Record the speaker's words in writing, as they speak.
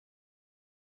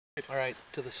All right,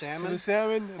 to the salmon. To the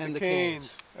salmon and the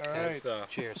canes. All Okay. right.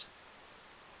 Cheers.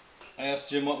 I asked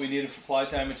Jim what we needed for fly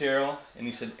tie material, and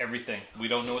he said everything. We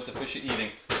don't know what the fish are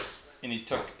eating. And he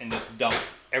took and just dumped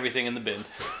everything in the bin.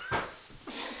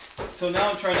 So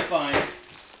now I'm trying to find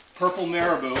purple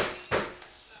marabou.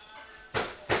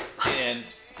 And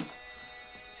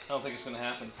I don't think it's going to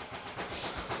happen.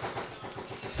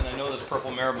 And I know there's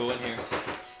purple marabou in here.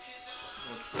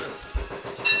 What's this?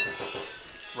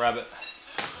 Rabbit.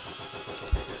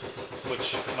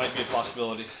 Which might be a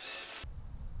possibility.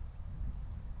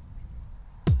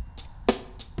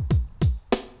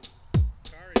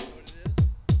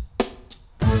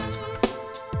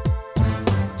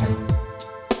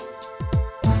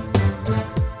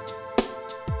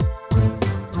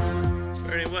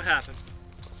 What happened?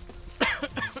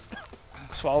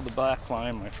 Swallowed the black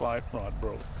line, my fly rod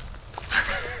broke.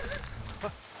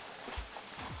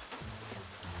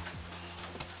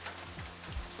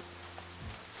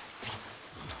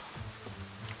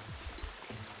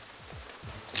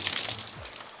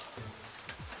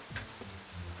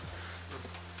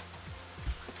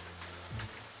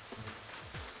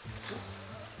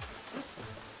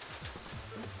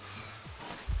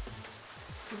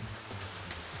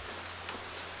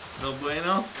 No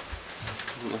bueno?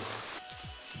 No.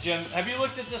 Jim, have you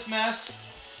looked at this mess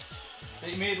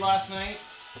that you made last night?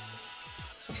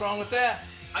 What's wrong with that?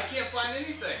 I can't find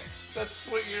anything. That's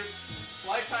what your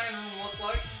fly tying room looked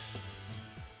like?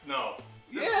 No.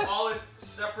 This Yes. is all in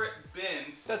separate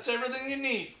bins. That's everything you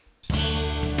need.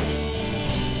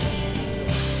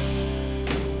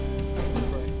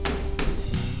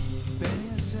 Been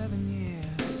here 7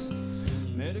 years.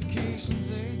 Medications,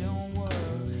 they don't work.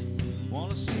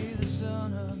 Wanna see the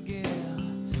sun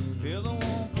again. Feel the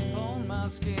warmth upon my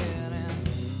skin.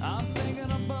 And I'm thinking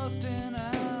of busting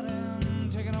out and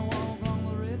taking a walk along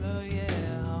the river,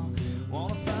 yeah.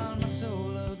 Wanna find my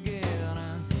soul again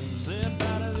and slip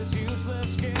out of this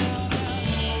useless skin.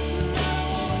 And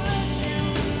I wanna let you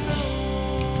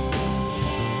know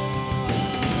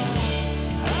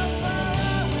how far I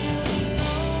will go.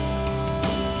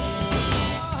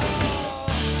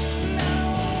 And I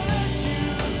wanna let you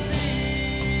see the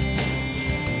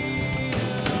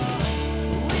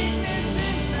weakness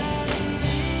inside of me.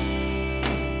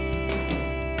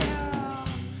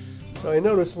 So I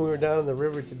noticed when we were down in the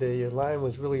river today, your line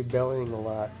was really bellying a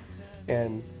lot.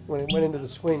 And when it went into the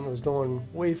swing, it was going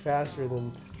way faster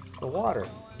than the water.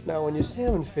 Now, when you're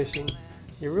salmon fishing,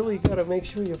 you really got to make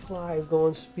sure your fly is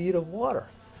going speed of water,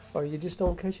 or you just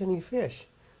don't catch any fish.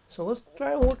 So let's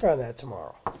try and work on that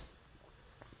tomorrow.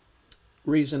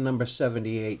 Reason number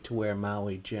 78 to wear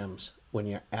Maui Jims when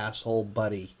your asshole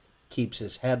buddy keeps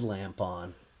his headlamp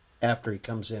on after he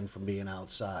comes in from being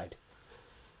outside.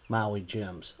 Maui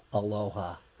Jims.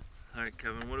 Aloha. All right,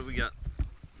 Kevin, what do we got?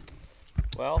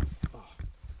 Well,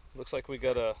 looks like we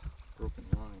got a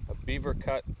beaver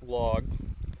cut log,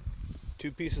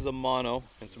 2 pieces of mono,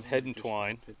 and some head and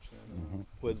twine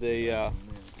with a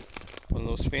one of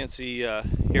those fancy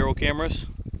hero cameras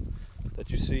that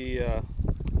you see. I've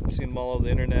seen them all over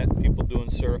the internet. People doing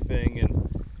surfing,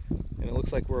 and it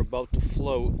looks like we're about to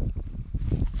float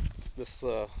this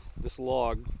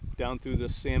log down through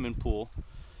this salmon pool.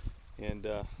 And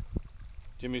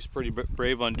Jimmy's pretty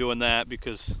brave on doing that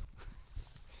because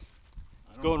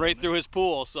it's going right through his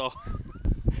pool. So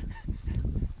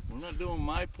we're not doing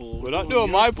my pool. we're not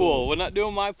doing my pool. We're not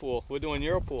doing my pool. We're doing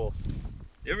your pool.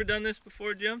 You ever done this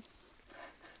before, Jim?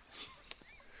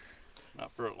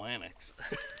 Not for Atlantics.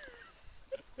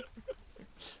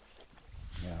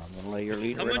 Yeah, I'm gonna lay your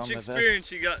lead How right much on my vest.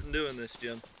 experience you got in doing this,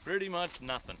 Jim? Pretty much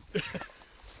nothing.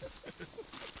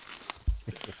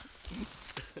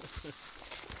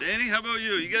 Danny, how about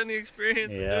you? You got any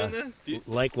experience Yeah. in doing this?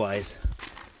 Likewise.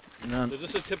 None. Is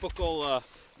this a typical,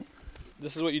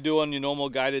 this is what you do on your normal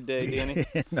guided day, Danny?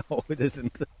 No, it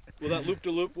isn't. Will that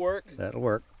loop-to-loop work? That'll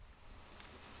work.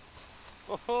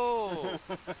 Oh!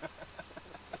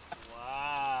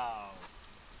 Wow.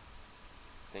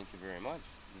 Thank you very much.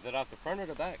 Is it off the front or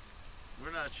the back?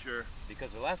 We're not sure.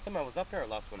 Because the last time I was up here, I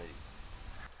lost one of these.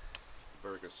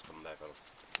 Burgers come back on.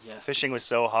 Yeah. Fishing was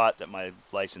so hot that my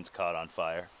license caught on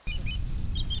fire.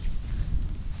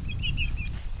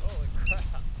 Holy crap.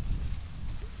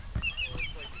 Oh,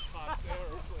 it's like a hot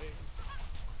airplane.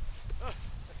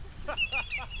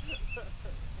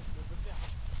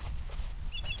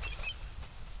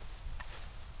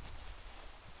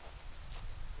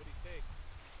 What do you take?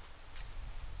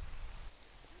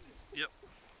 Yep.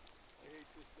 I hate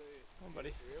to say it. Come on,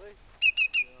 buddy. Really?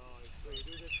 No, so you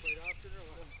do this quite often or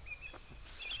what?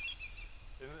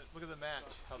 Look at the match,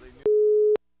 how they knew.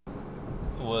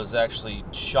 Was actually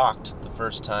shocked the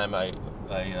first time I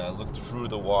looked through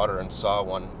the water and saw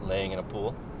one laying in a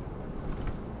pool.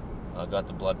 Got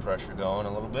the blood pressure going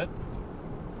a little bit.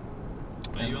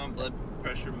 Are you on blood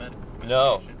pressure medication?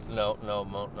 No.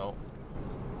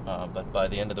 But by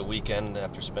the end of the weekend,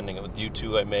 after spending it with you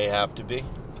two, I may have to be.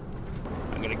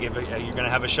 I'm gonna give it. You're gonna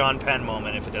have a Sean Penn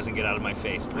moment if it doesn't get out of my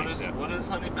face pretty soon. What does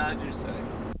Honey Badger say?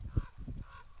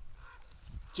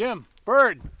 Jim,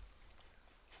 bird.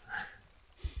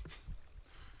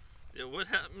 Yeah, what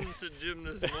happened to Jim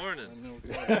this morning?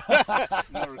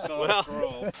 Well,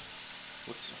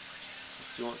 What's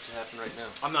you want to happen right now?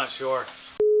 I'm not sure.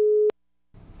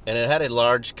 And it had a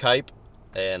large kype,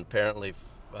 and apparently,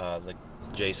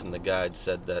 Jason, the guide,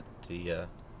 said that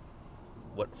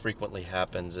what frequently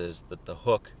happens is that the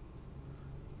hook,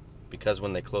 because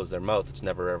when they close their mouth, it's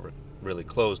never ever really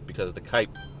closed because of the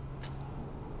kype.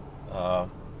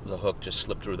 The hook just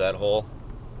slipped through that hole.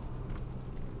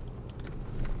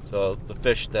 So the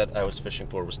fish that I was fishing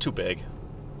for was too big.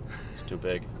 It's too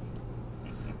big.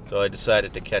 So I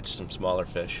decided to catch some smaller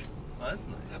fish. Oh, that's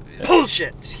nice of you.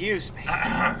 Bullshit. Excuse me.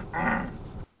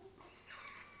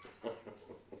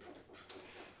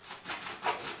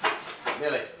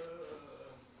 Billy,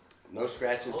 no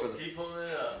scratching for the... Keep holding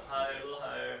it up. Higher, a little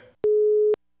higher.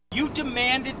 You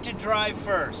demanded to drive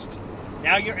first.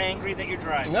 Now you're angry that you're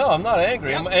driving. No, I'm not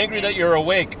angry. I'm angry that you're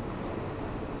awake.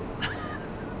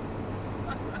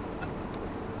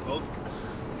 Both.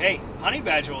 Hey, Honey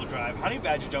Badger will drive. Honey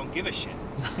Badger don't give a shit.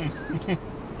 Got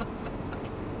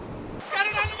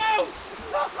it on the mouse!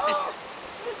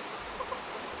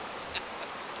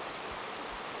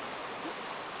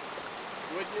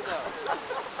 Wouldn't you know?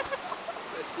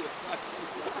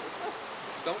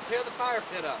 Don't tear the fire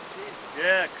pit up. Jesus.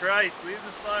 Yeah, Christ, leave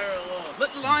the fire alone.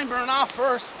 Let the line burn off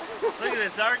first. Look at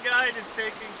this, our guide is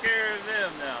taking care of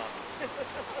them now.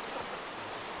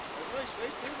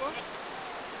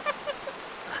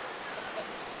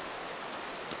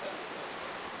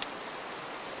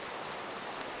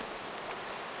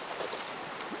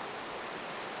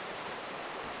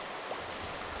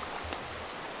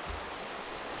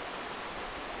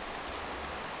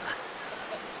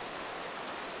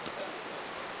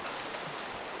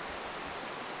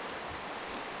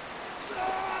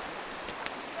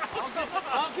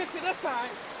 I'll get you this time.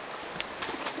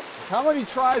 How many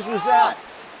tries was that?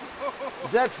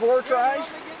 Is that 4 tries?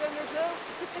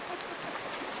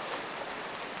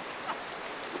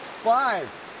 5.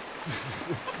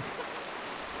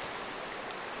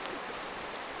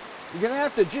 You're gonna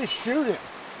have to just shoot him.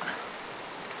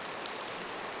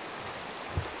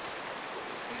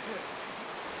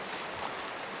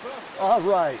 All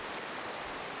right.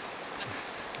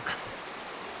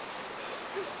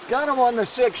 Got him on the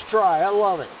 6th try. I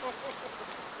love it.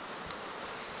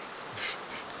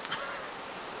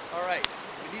 All right,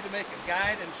 we need to make a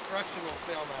guide instructional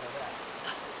film out of that.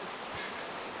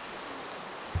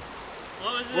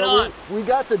 What was it Well, on? we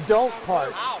got the don't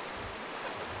part. Mouse.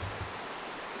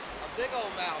 A big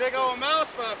old mouse. Big old mouse,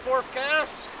 but 4th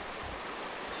cast.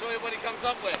 Show you what he comes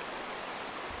up with.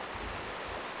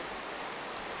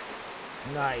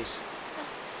 Nice.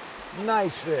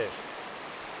 Nice fish.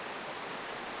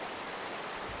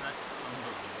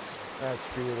 That's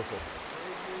beautiful.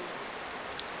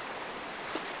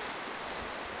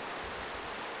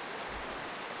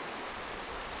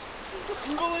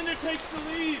 Belinda takes the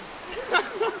lead.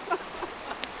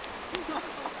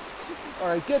 All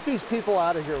right, get these people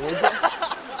out of here, would you?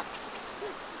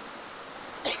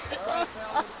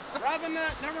 Grabbing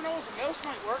that never knows a ghost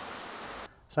might work.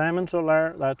 Simon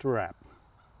Soler, that's a wrap.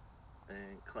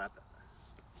 And clap it.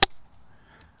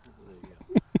 There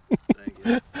you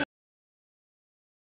go. Thank you.